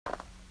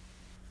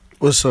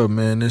What's up,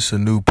 man? It's a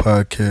new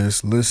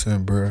podcast.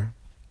 Listen, bro.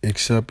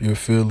 Accept your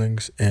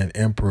feelings and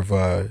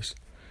improvise.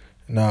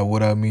 Now,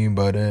 what I mean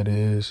by that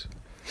is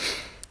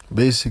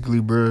basically,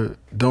 bro,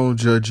 don't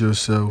judge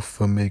yourself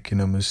for making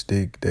a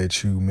mistake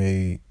that you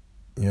made,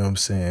 you know what I'm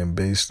saying,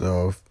 based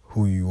off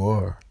who you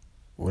are.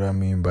 What I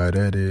mean by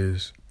that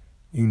is,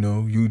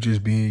 you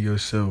just being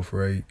yourself,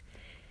 right?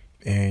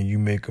 And you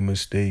make a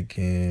mistake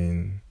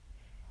and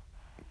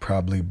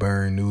probably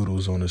burn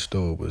noodles on the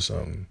stove or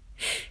something.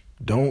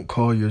 Don't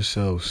call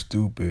yourself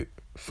stupid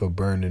for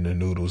burning the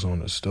noodles on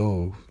the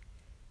stove.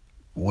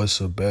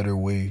 What's a better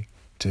way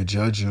to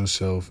judge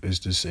yourself is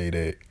to say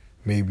that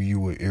maybe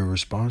you were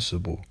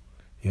irresponsible.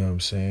 You know what I'm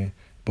saying?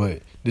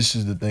 But this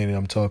is the thing that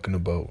I'm talking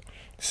about.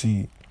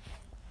 See,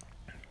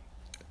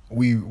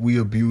 we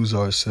abuse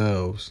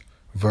ourselves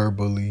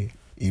verbally,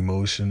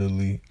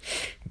 emotionally,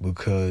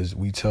 because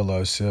we tell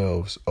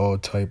ourselves all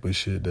type of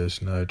shit that's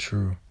not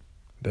true.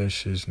 That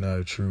shit's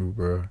not true,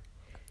 bro.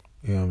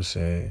 You know what I'm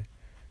saying?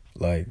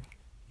 Like,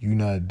 you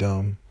not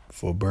dumb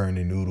for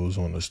burning noodles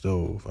on the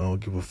stove. I don't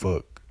give a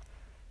fuck.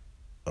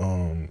 I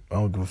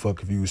don't give a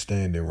fuck if you was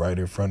standing right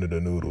in front of the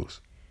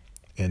noodles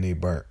and they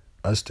burnt.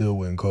 I still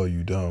wouldn't call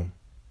you dumb.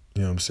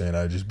 You know what I'm saying?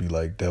 I'd just be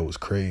like, that was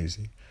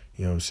crazy.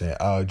 You know what I'm saying?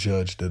 I'll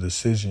judge the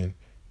decision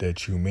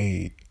that you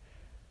made.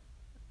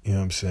 You know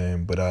what I'm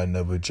saying? But I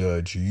never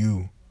judge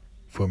you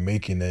for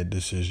making that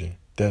decision.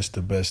 That's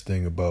the best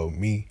thing about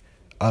me.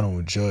 I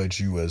don't judge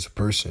you as a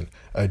person.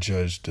 I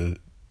judge the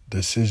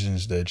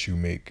decisions that you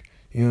make.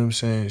 You know what I'm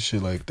saying?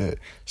 Shit like that.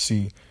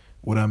 See,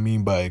 what I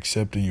mean by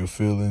accepting your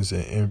feelings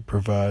and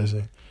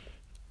improvising,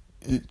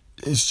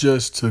 it's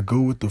just to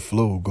go with the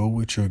flow. Go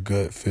with your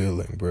gut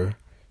feeling, bruh.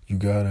 You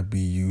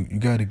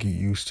gotta get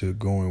used to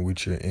going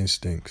with your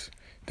instincts.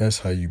 That's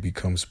how you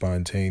become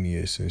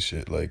spontaneous and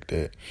shit like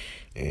that.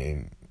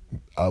 And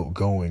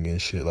outgoing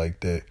and shit like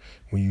that.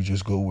 When you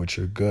just go with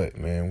your gut,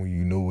 man. When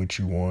you know what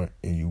you want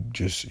and you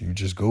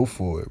just go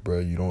for it,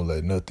 bruh. You don't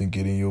let nothing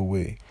get in your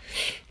way.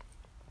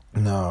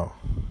 Now,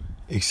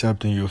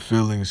 accepting your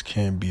feelings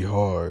can be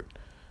hard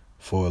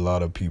for a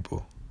lot of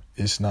people.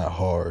 It's not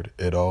hard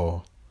at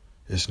all.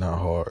 It's not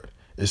hard.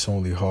 It's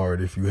only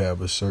hard if you have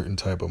a certain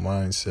type of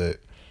mindset.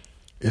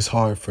 It's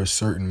hard for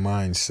certain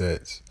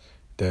mindsets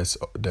that's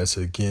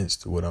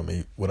against what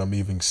I'm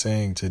even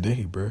saying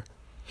today, bro.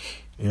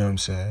 You know what I'm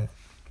saying?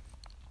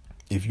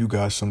 If you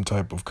got some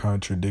type of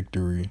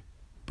contradictory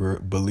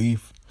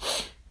belief,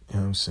 you know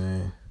what I'm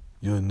saying,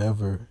 you'll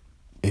never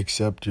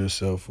accept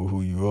yourself for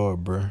who you are,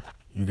 bro.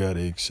 You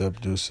gotta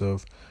accept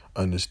yourself,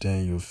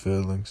 understand your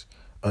feelings,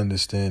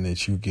 understand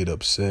that you get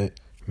upset,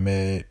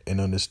 mad,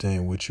 and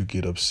understand what you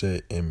get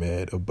upset and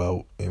mad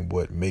about and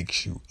what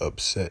makes you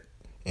upset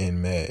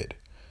and mad.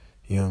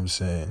 You know what I'm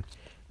saying?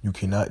 You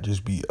cannot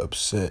just be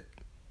upset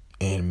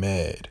and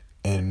mad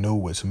and know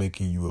what's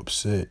making you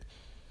upset,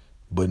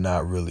 but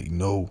not really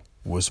know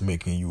what's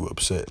making you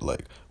upset,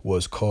 like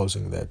what's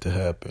causing that to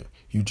happen.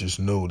 You just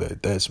know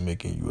that that's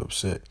making you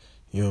upset.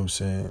 You know what I'm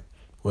saying?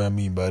 What I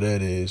mean by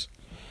that is,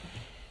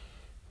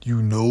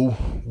 you know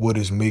what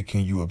is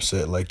making you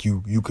upset. Like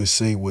you could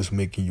say what's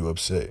making you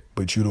upset,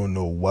 but you don't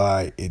know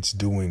why it's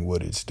doing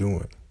what it's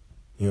doing.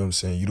 You know what I'm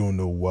saying? You don't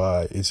know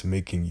why it's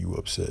making you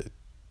upset.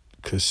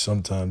 Because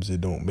sometimes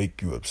it don't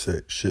make you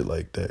upset. Shit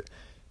like that.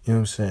 You know what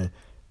I'm saying?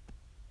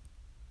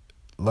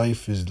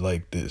 Life is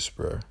like this,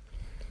 bro.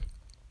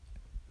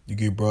 You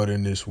get brought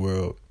in this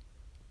world,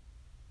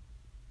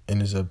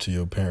 and it's up to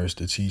your parents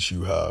to teach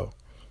you how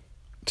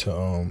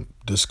to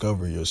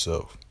discover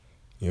yourself.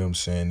 You know what I'm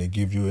saying? They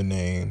give you a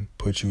name,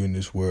 put you in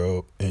this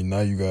world, and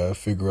now you gotta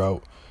figure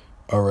out,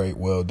 all right,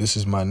 well, this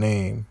is my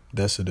name.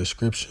 That's a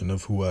description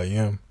of who I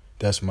am.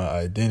 That's my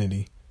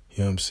identity. You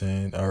know what I'm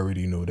saying? I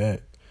already know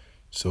that.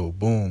 So,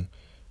 boom,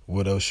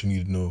 what else you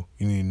need to know?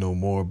 You need to know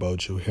more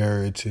about your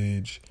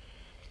heritage,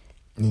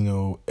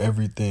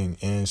 everything,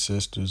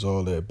 ancestors,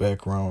 all that,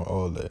 background,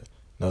 all that.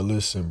 Now,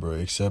 listen, bro,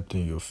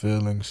 accepting your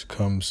feelings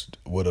comes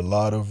with a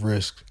lot of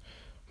risk,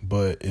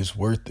 but it's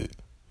worth it.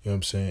 You know what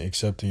I'm saying?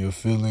 Accepting your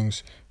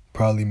feelings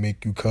probably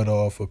make you cut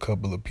off a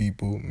couple of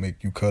people,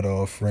 make you cut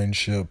off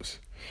friendships,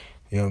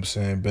 you know what I'm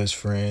saying, best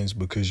friends,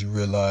 because you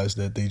realize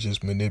that they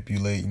just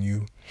manipulating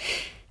you.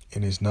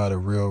 And it's not a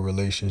real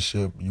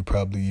relationship. You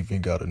probably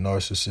even got a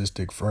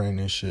narcissistic friend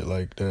and shit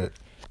like that.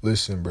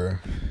 Listen, bro,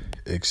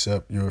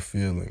 accept your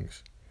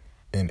feelings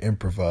and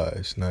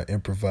improvise. Now,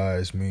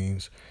 improvise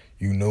means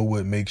you know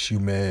what makes you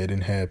mad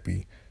and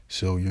happy,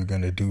 so you're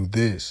going to do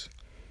this.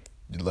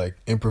 Like,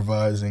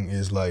 improvising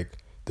is like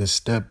the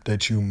step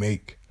that you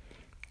make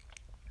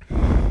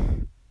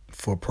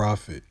for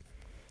profit.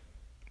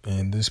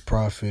 And this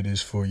profit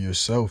is for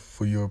yourself,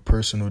 for your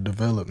personal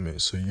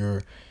development. So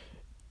you're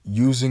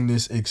using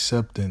this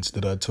acceptance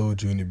that I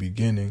told you in the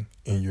beginning,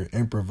 and you're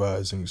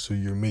improvising, so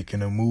you're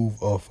making a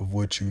move off of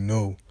what you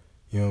know.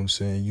 You know what I'm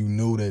saying? You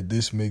know that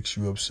this makes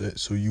you upset,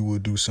 so you will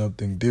do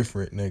something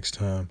different next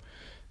time.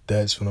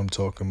 That's what I'm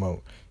talking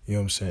about. You know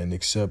what I'm saying?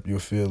 Accept your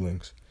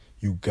feelings.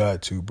 You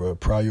got to, bro.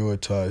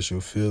 Prioritize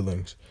your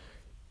feelings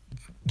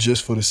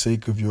just for the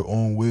sake of your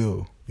own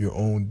will, your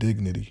own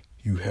dignity.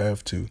 You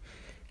have to.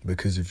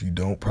 Because if you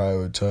don't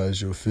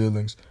prioritize your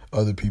feelings,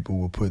 other people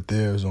will put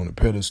theirs on a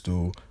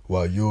pedestal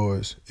while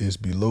yours is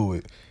below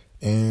it.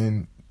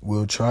 And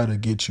will try to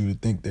get you to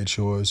think that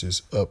yours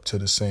is up to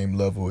the same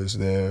level as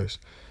theirs.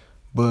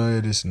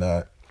 But it's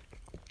not.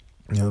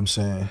 You know what I'm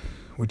saying?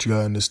 What you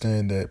gotta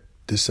understand that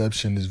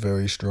deception is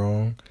very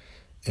strong.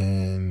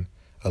 And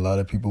a lot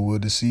of people will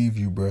deceive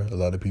you, bruh. A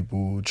lot of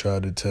people will try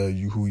to tell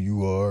you who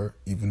you are,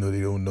 even though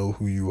they don't know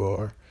who you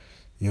are.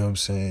 You know what I'm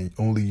saying?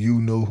 Only you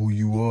know who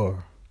you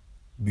are.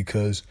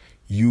 Because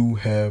you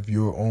have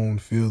your own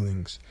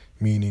feelings,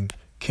 meaning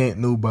can't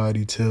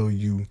nobody tell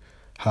you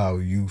how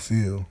you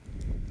feel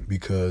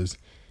because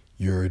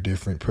you're a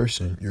different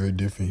person. You're a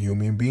different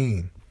human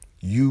being.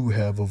 You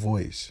have a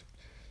voice.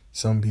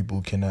 Some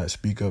people cannot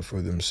speak up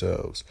for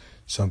themselves.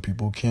 Some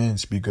people can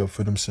speak up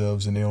for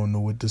themselves and they don't know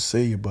what to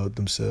say about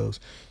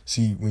themselves.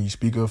 See, when you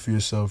speak up for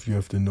yourself, you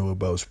have to know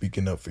about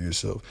speaking up for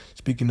yourself.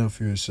 Speaking up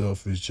for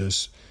yourself is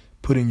just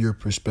putting your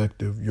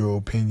perspective, your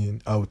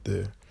opinion out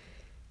there.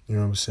 You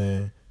know what I'm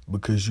saying?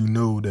 Because you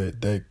know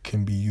that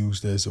can be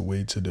used as a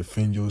way to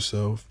defend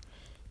yourself.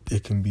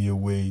 It can be a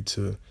way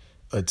to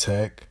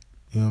attack.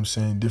 You know what I'm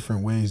saying?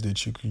 Different ways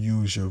that you can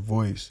use your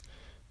voice.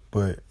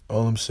 But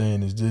all I'm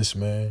saying is this,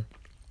 man.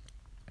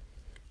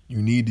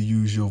 You need to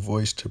use your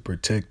voice to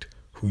protect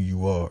who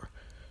you are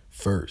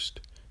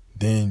first.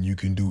 Then you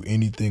can do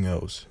anything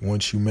else.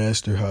 Once you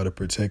master how to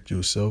protect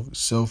yourself,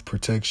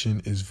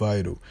 self-protection is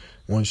vital.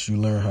 Once you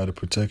learn how to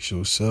protect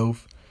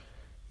yourself,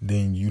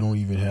 then you don't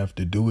even have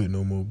to do it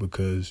no more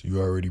because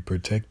you're already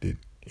protected.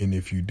 And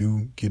if you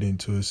do get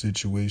into a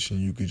situation,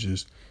 you could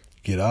just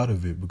get out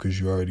of it because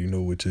you already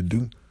know what to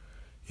do.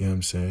 You know what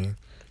I'm saying?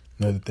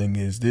 Another thing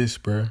is this,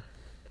 bruh.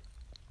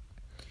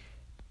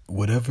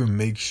 Whatever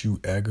makes you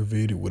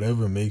aggravated,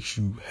 whatever makes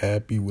you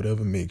happy,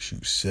 whatever makes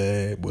you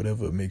sad,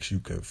 whatever makes you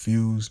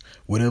confused,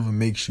 whatever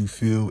makes you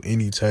feel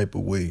any type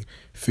of way,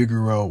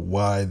 figure out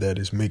why that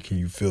is making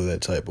you feel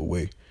that type of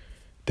way.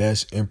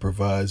 That's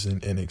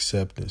improvising and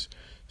acceptance.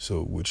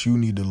 So what you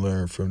need to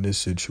learn from this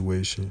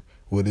situation,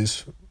 well,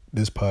 this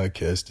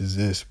podcast is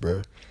this,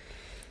 bro.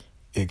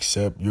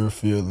 Accept your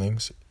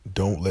feelings.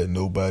 Don't let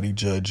nobody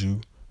judge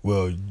you.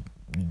 Well,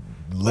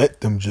 let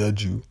them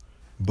judge you,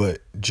 but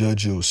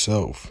judge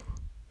yourself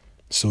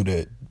so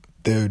that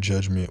their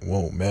judgment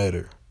won't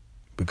matter.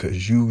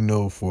 Because you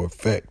know for a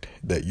fact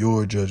that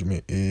your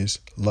judgment is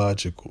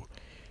logical.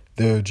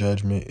 Their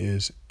judgment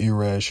is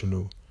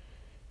irrational.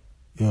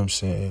 You know what I'm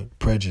saying?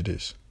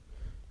 Prejudice.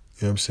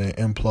 You know what I'm saying?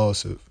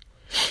 Implausive.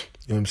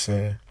 You know what I'm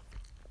saying?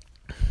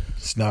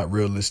 It's not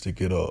realistic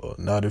at all.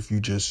 Not if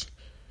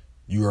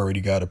you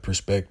already got a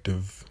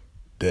perspective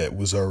that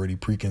was already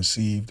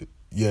preconceived.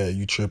 Yeah,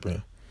 you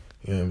tripping.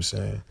 You know what I'm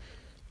saying?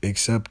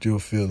 Accept your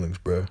feelings,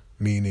 bruh.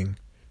 Meaning,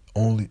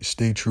 only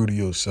stay true to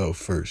yourself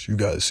first. You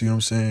got to see what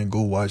I'm saying?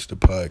 Go watch the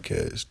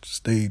podcast.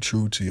 Stay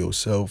true to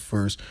yourself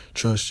first.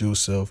 Trust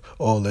yourself.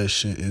 All that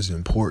shit is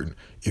important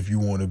if you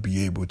want to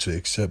be able to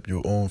accept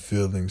your own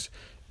feelings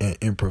and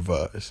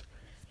improvise.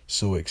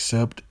 So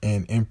accept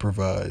and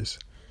improvise.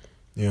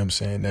 You know what I'm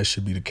saying? That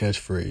should be the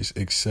catchphrase.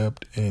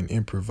 Accept and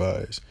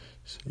improvise.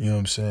 You know what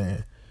I'm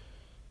saying?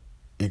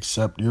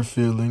 Accept your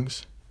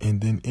feelings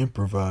and then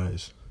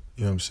improvise.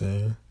 You know what I'm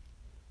saying?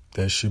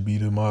 That should be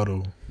the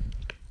motto.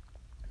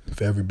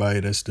 For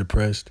everybody that's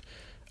depressed,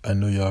 I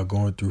know y'all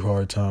going through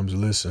hard times.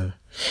 Listen,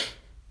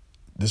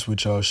 this is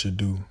what y'all should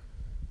do.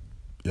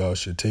 Y'all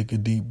should take a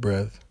deep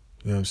breath.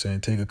 You know what I'm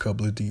saying? Take a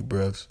couple of deep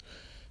breaths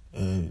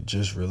and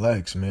just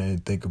relax, man.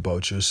 Think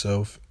about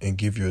yourself and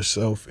give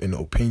yourself an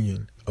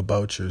opinion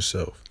about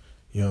yourself.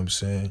 You know what I'm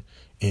saying?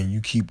 And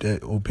you keep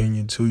that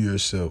opinion to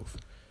yourself.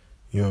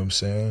 You know what I'm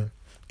saying?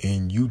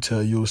 And you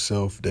tell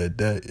yourself that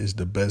that is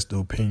the best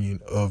opinion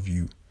of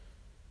you.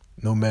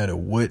 No matter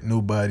what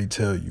nobody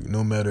tell you.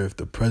 No matter if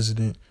the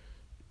president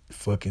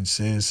fucking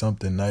says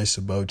something nice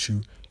about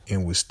you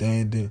and was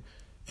standing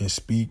and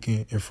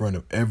speaking in front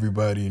of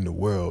everybody in the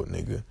world,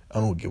 nigga. I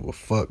don't give a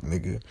fuck,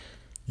 nigga.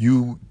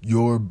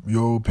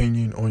 Your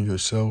opinion on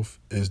yourself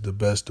is the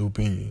best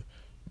opinion.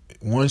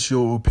 Once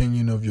your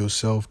opinion of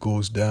yourself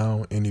goes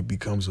down and it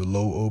becomes a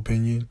low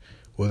opinion,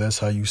 well, that's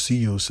how you see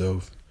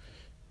yourself.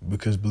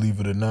 Because believe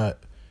it or not,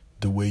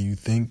 the way you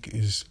think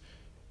is,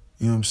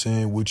 you know what I'm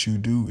saying, what you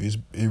do is,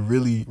 it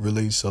really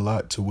relates a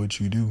lot to what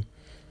you do.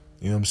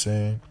 You know what I'm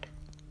saying?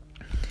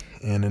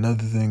 And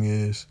another thing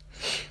is,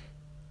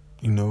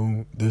 you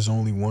know, there's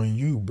only one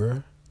you,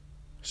 bruh.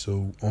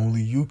 So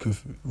only you could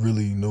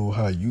really know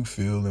how you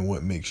feel and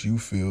what makes you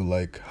feel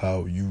like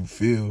how you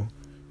feel.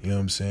 You know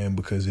what I'm saying?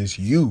 Because it's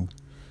you.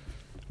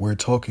 We're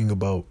talking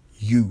about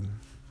you.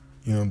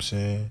 You know what I'm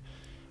saying?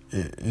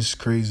 It's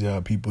crazy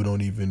how people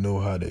don't even know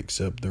how to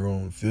accept their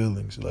own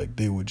feelings. Like,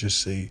 they would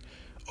just say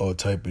all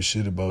type of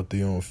shit about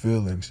their own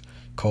feelings.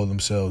 Call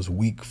themselves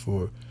weak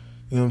for,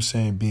 you know what I'm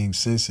saying, being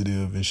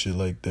sensitive and shit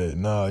like that.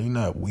 Nah, you're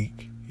not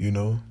weak, you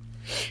know?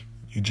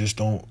 You just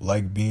don't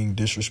like being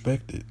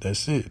disrespected.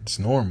 That's it. It's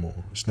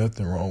normal. There's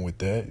nothing wrong with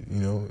that. You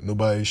know,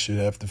 nobody should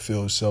have to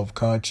feel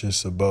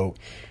self-conscious about,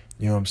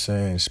 You know what I'm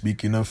saying?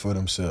 Speaking up for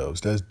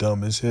themselves. That's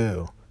dumb as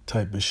hell.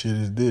 Type of shit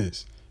is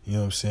this. You know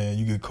what I'm saying?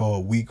 You get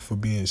called weak for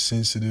being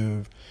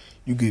sensitive.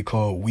 You get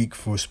called weak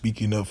for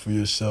speaking up for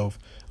yourself.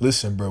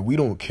 Listen, bro, we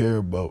don't care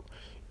about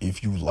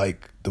if you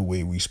like the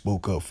way we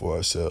spoke up for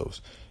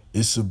ourselves.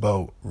 It's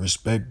about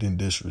respect and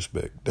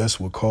disrespect. That's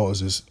what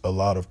causes a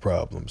lot of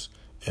problems.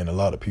 And a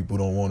lot of people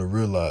don't want to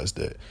realize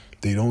that.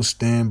 They don't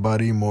stand by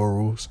their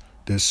morals.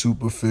 They're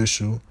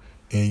superficial.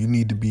 And you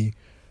need to be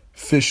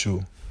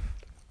official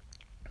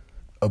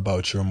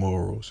about your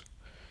morals.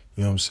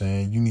 You know what I'm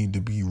saying? You need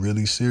to be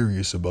really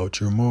serious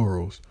about your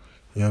morals.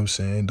 You know what I'm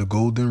saying? The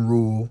golden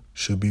rule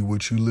should be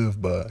what you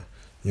live by.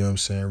 You know what I'm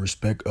saying?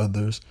 Respect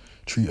others.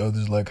 Treat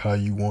others like how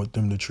you want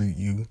them to treat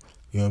you.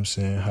 You know what I'm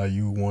saying? How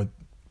you want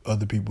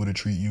other people to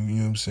treat you. You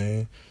know what I'm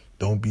saying?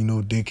 Don't be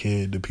no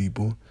dickhead to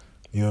people.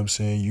 You know what I'm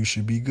saying? You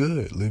should be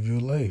good. Live your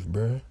life,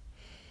 bruh.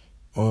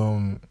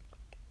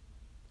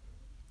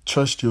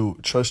 Trust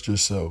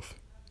yourself.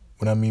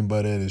 What I mean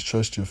by that is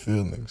trust your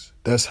feelings.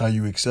 That's how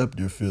you accept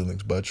your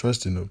feelings, by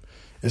trusting them.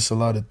 It's a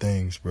lot of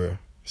things, bruh.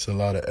 It's a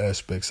lot of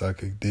aspects I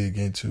could dig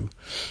into.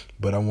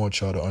 But I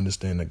want y'all to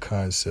understand the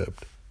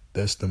concept.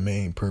 That's the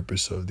main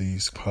purpose of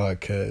these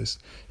podcasts,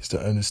 is to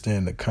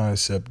understand the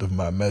concept of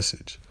my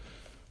message.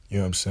 You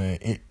know what I'm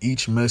saying?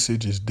 Each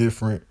message is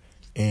different,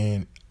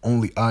 and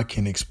only I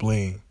can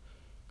explain,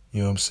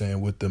 you know what I'm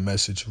saying, what the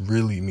message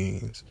really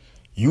means.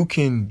 You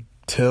can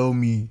tell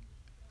me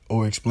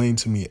or explain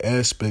to me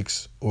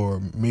aspects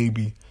or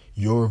maybe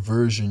your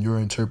version, your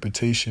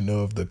interpretation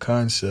of the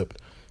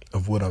concept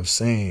of what I'm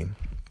saying,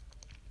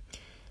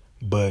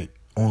 but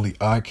only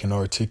I can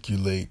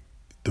articulate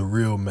the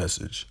real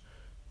message,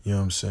 you know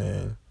what I'm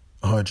saying,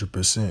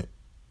 100%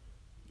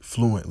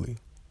 fluently.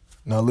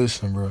 Now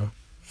listen, bro,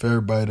 for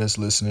everybody that's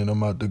listening,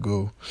 I'm about to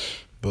go,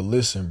 but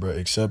listen, bro,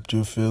 accept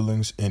your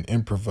feelings and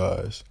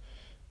improvise.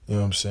 You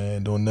know what I'm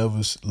saying? Don't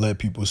never let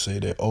people say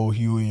that, oh,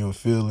 you and your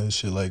feelings,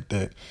 shit like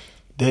that.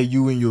 That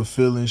you and your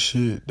feelings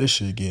shit, that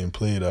shit getting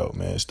played out,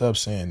 man. Stop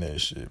saying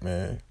that shit,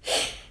 man.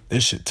 That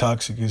shit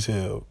toxic as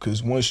hell.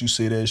 Because once you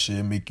say that shit,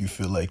 it make you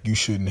feel like you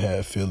shouldn't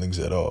have feelings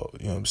at all.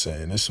 You know what I'm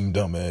saying? That's some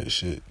dumb ass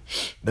shit.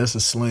 That's a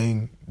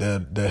slang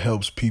that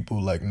helps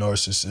people like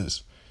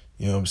narcissists.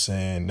 You know what I'm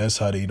saying? That's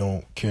how they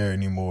don't care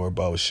anymore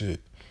about shit.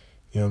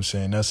 You know what I'm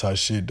saying? That's how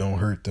shit don't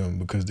hurt them,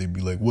 because they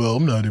be like, well,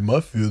 I'm not in my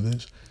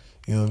feelings.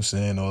 You know what I'm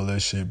saying? All that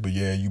shit. But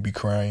yeah, you be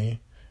crying.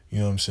 You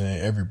know what I'm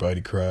saying?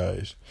 Everybody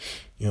cries.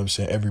 You know what I'm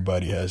saying?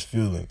 Everybody has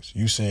feelings.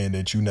 You saying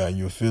that you not in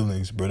your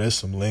feelings, bro, that's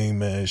some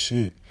lame ass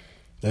shit.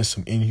 That's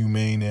some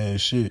inhumane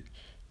ass shit.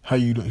 How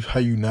you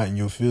not in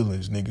your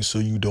feelings, nigga, so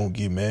you don't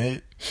get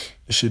mad?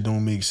 That shit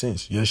don't make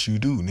sense. Yes, you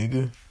do,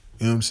 nigga.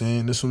 You know what I'm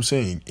saying? That's what I'm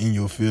saying. In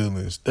your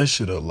feelings. That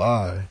shit a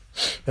lie.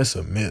 That's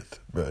a myth,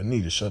 bro. I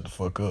need to shut the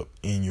fuck up.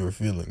 In your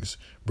feelings,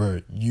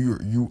 bro.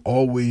 You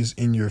always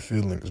in your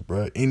feelings,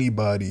 bro.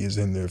 Anybody is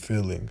in their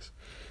feelings.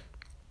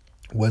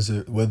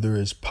 Whether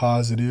it's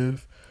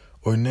positive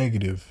or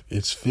negative,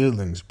 it's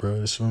feelings, bro.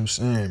 That's what I'm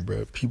saying,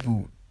 bro.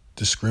 People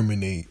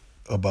discriminate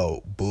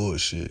about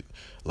bullshit.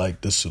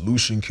 Like the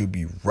solution could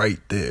be right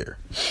there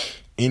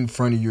in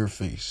front of your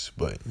face,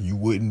 but you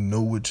wouldn't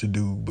know what to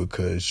do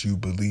because you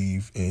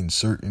believe in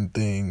certain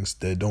things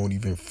that don't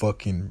even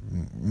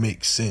fucking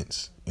make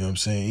sense. You know what I'm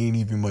saying? Ain't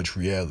even much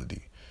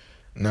reality.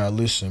 Now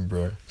listen,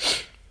 bro.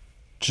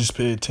 Just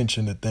pay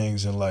attention to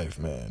things in life,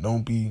 man.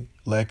 Don't be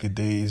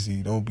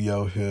lackadaisy. Don't be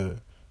out here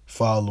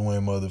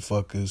following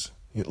motherfuckers.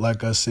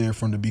 Like I said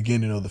from the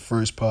beginning of the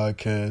first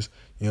podcast,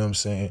 you know what I'm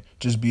saying?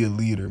 Just be a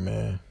leader,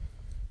 man.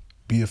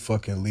 Be a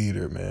fucking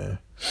leader, man.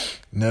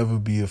 Never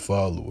be a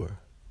follower.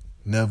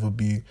 Never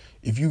be.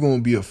 If you're going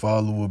to be a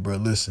follower, bro,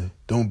 listen,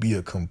 don't be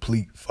a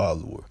complete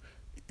follower.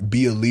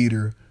 Be a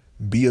leader.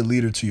 Be a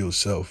leader to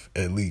yourself,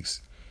 at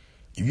least.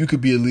 If you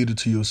could be a leader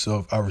to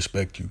yourself, I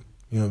respect you.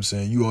 You know what I'm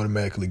saying? You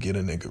automatically get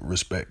a nigga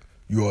respect.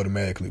 You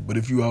automatically. But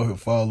if you out here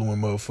following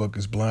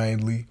motherfuckers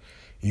blindly,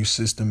 you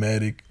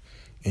systematically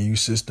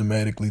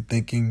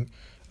thinking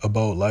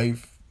about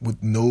life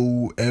with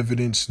no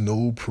evidence,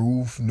 no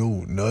proof,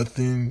 no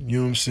nothing, you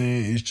know what I'm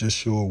saying? It's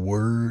just your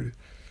word.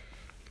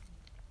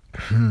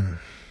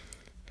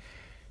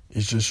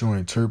 It's just your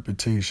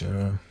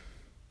interpretation,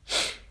 huh?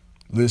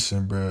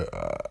 Listen, bro,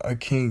 I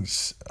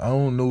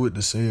don't know what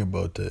to say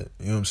about that.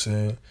 You know what I'm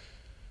saying?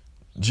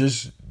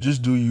 Just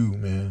do you,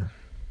 man.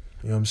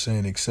 You know what I'm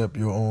saying? Accept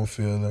your own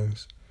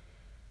feelings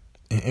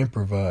and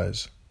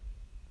improvise.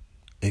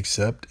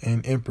 Accept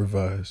and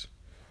improvise.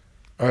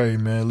 Alright,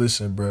 man,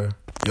 listen, bro.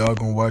 Y'all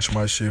gonna watch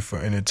my shit for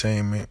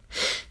entertainment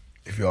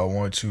if y'all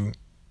want to.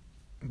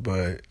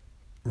 But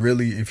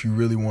really, if you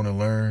really want to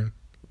learn,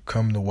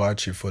 come to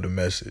watch it for the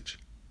message.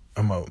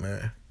 I'm out,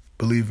 man.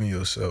 Believe in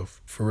yourself.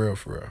 For real,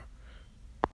 for real.